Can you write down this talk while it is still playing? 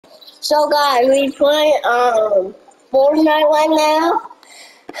So guys, we playing Fortnite right now.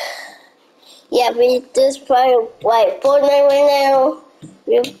 Yeah, we just play like Fortnite right now.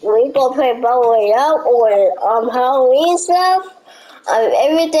 We gonna play Battle Royale or Halloween stuff.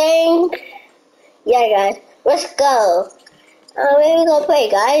 Everything. Yeah, guys, let's go. Where we gonna play,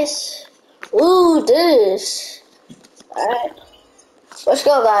 guys? Ooh, this. Alright, let's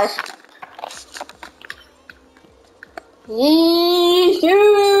go, guys.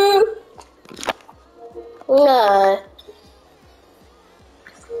 Yee-hoo! Nah.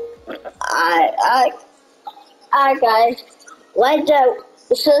 I guys, like to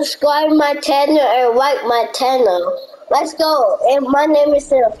subscribe my channel and like my channel. Let's go. And my name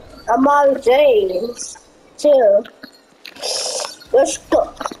is Amari James too. Let's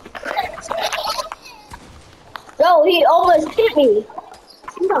go. No, he almost hit me.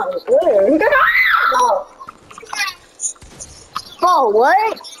 No, weird. No. Bro,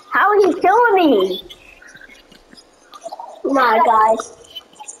 what? How is he killing me? Nah, guys.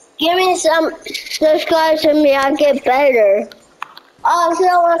 Give me some subscribe to me, I'll get better. Oh, if you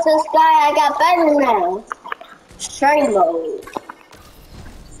don't want to subscribe, I got better now. Straight mode.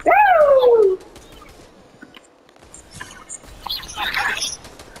 Woo!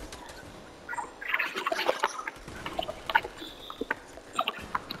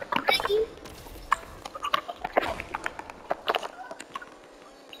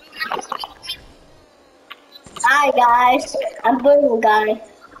 Hi guys, I'm Boom Guy.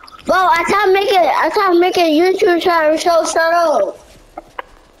 Bro, I tried to make a YouTube channel, so shut up.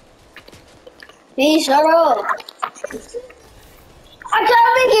 Please shut up. I tried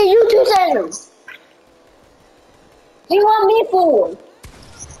to make a YouTube channel. What do you want me for?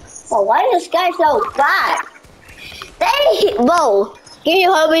 Oh, why is this guy so fat? Bro, can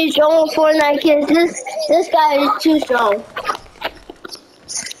you help me join Fortnite kids? This guy is too strong.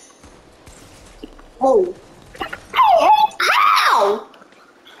 Oh. Hey, how?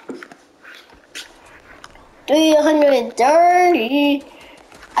 330.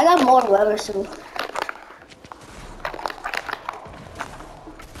 I got more levels too.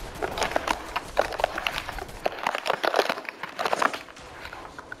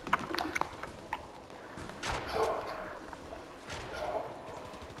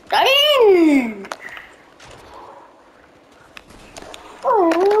 Dang!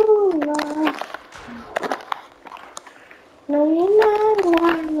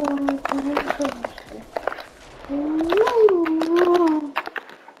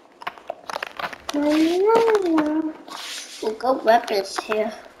 We'll go weapons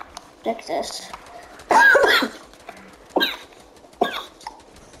here. Like this.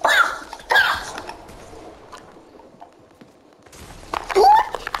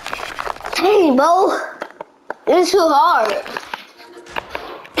 Hey, bro. It's too hard.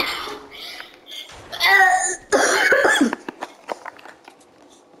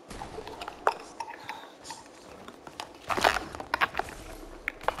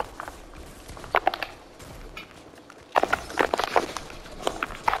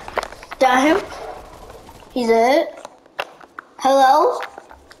 Got him? He's it. Hello?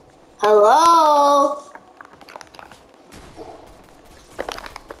 Hello?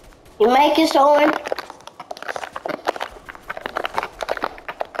 You make it on?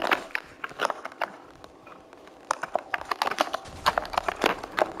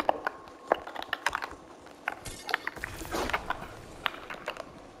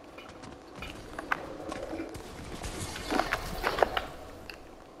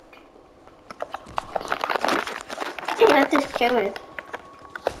 Let this camera.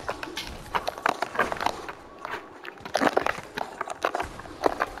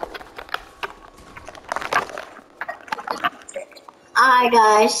 Alright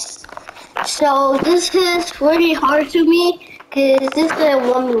guys, so this is really hard to me because this is a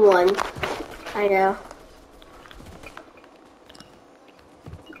 1v1. I know.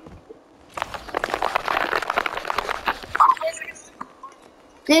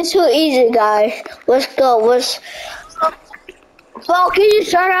 This is too easy, guys. Let's go. Bro, can you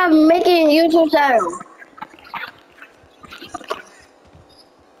start out making a YouTube channel?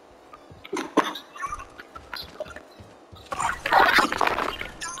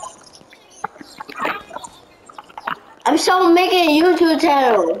 I'm still making a YouTube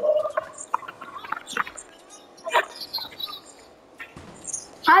channel.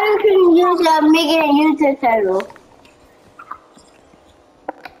 How can you use making a YouTube channel?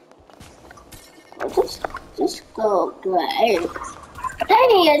 Just go great.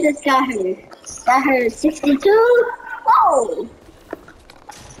 Dang, I just got her. Got her 62. Whoa!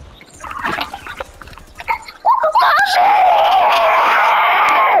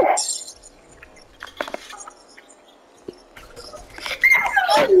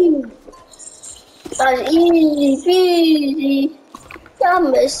 was easy peasy.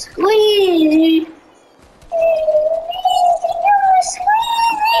 Lemon squeezy.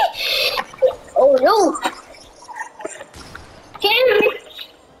 Oh no! Henry!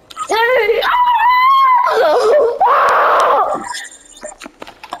 Hey! Oh!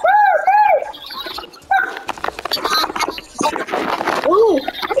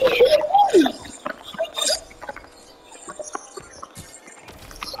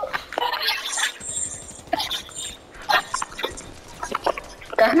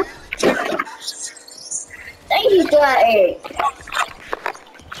 Thank you, Daddy.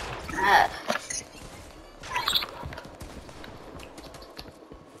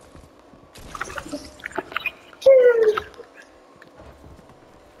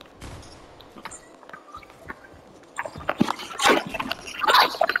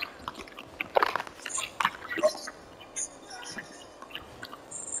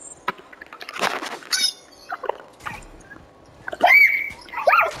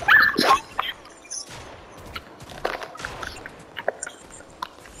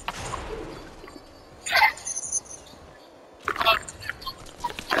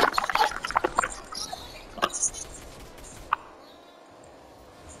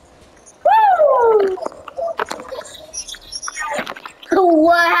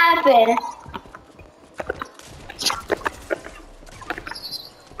 What happened?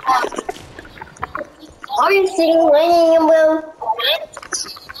 Are you sitting raining in Will?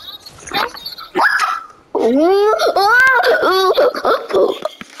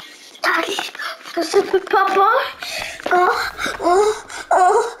 Daddy, does it put Papa?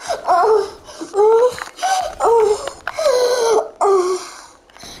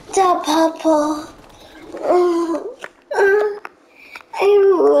 Da Papa.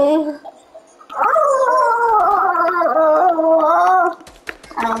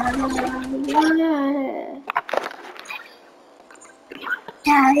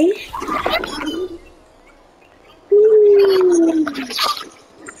 Daddy.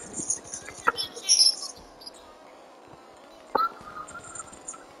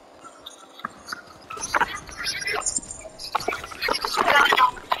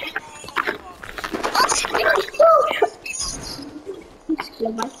 What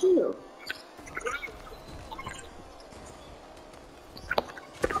about you?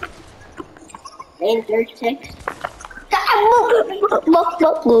 In 36.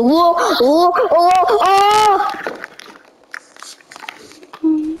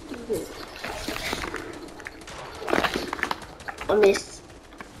 I miss.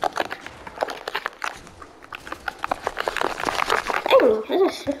 Oh,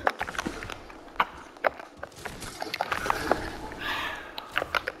 this is.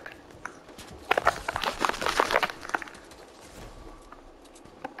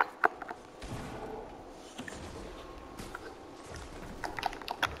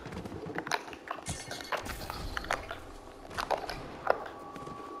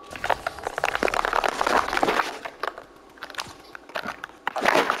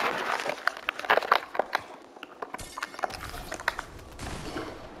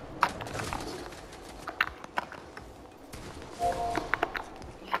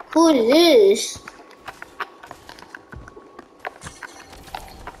 Who is this?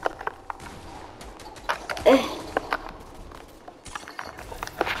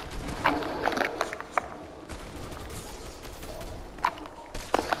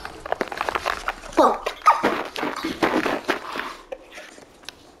 Oh.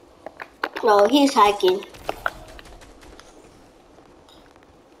 No, he's hiking.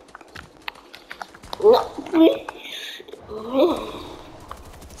 No.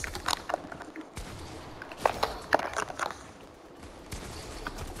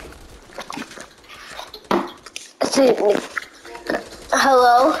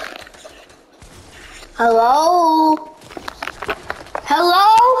 Hello? Hello? Hello?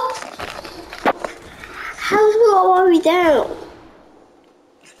 How low are we down?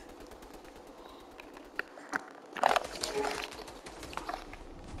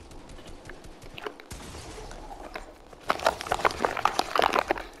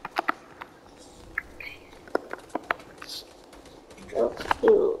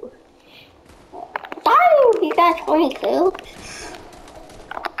 Dang, you got 20 kills.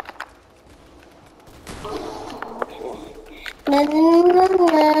 No, no, no,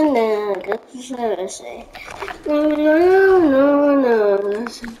 no, no, that's what I say. No, no, no, no,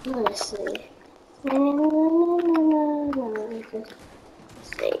 that's what I say. No, no, no, no, that's what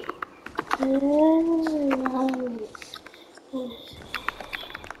I say.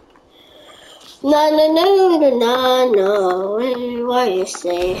 No, no, no, no, no, no, what do you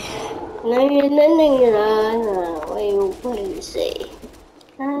say? Na na na na na na. What do you say?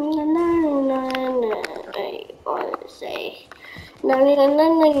 Na na na na na. What you wanna say? Na na na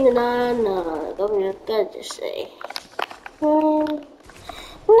na na na. What you gotta say?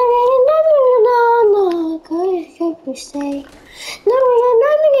 Na na na na na na. What you say? Na na na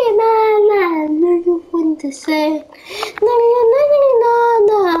na na na. What you want to say? Na na na na na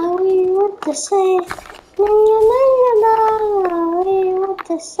na. What you want to say? Na na na na na. What you want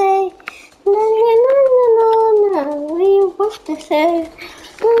to say? Na na na na na na. What you want to say?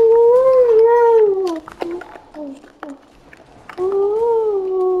 Na na na na na. What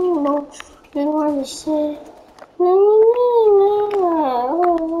you want to say? Na na na na.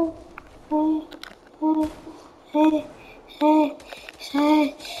 Hey, hey, hey,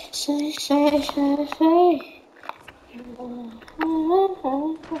 say.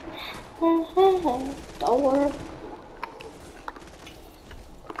 Don't worry.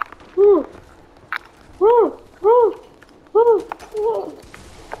 Woo, woo, woo, woo, woo.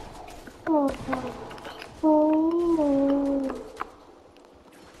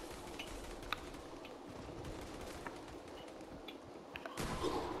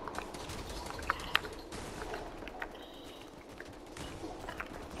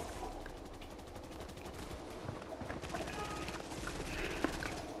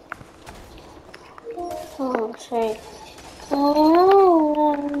 Oh, say. No,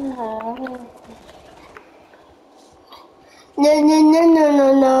 no, no, no, no,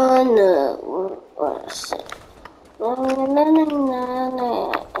 no, no. What I say? No, no, no, no, no, no.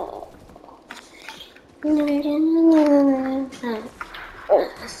 No, no, no, no, no. What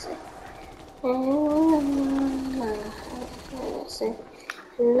I say? No, no, no, no, no. What I say?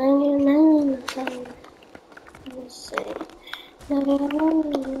 No, no, no, no, no. What I say? No, no, no,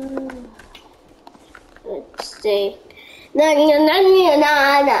 no, no. Let's see. No, no, no, no,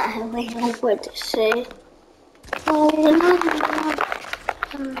 no, no. Wait, what to say? No, no, no,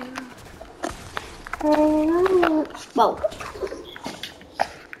 no. Well.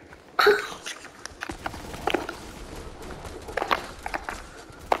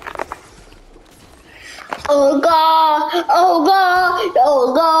 Oh God! Oh God!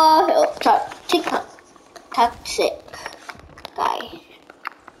 Oh God! Oh, TikTok, toxic guy.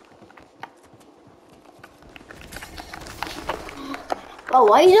 Oh,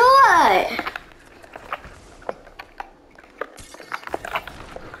 why not?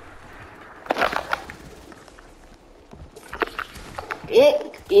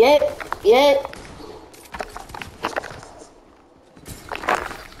 Yeah.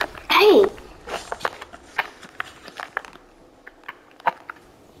 Hey.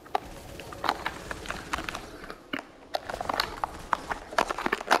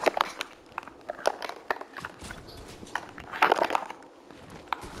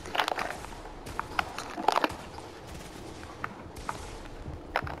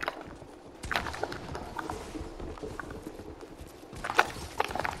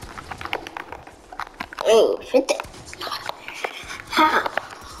 Oh, shit. How?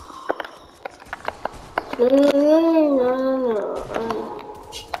 No.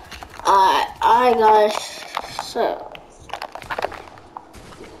 I got so.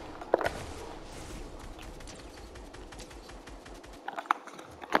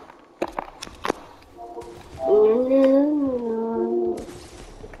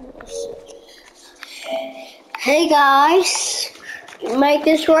 Hey guys, your mic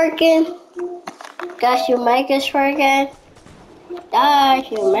is working. Guys, your mic is working.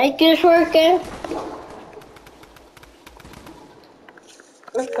 Guys, your mic is working.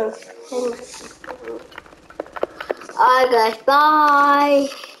 Alright guys, bye.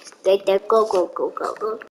 Go.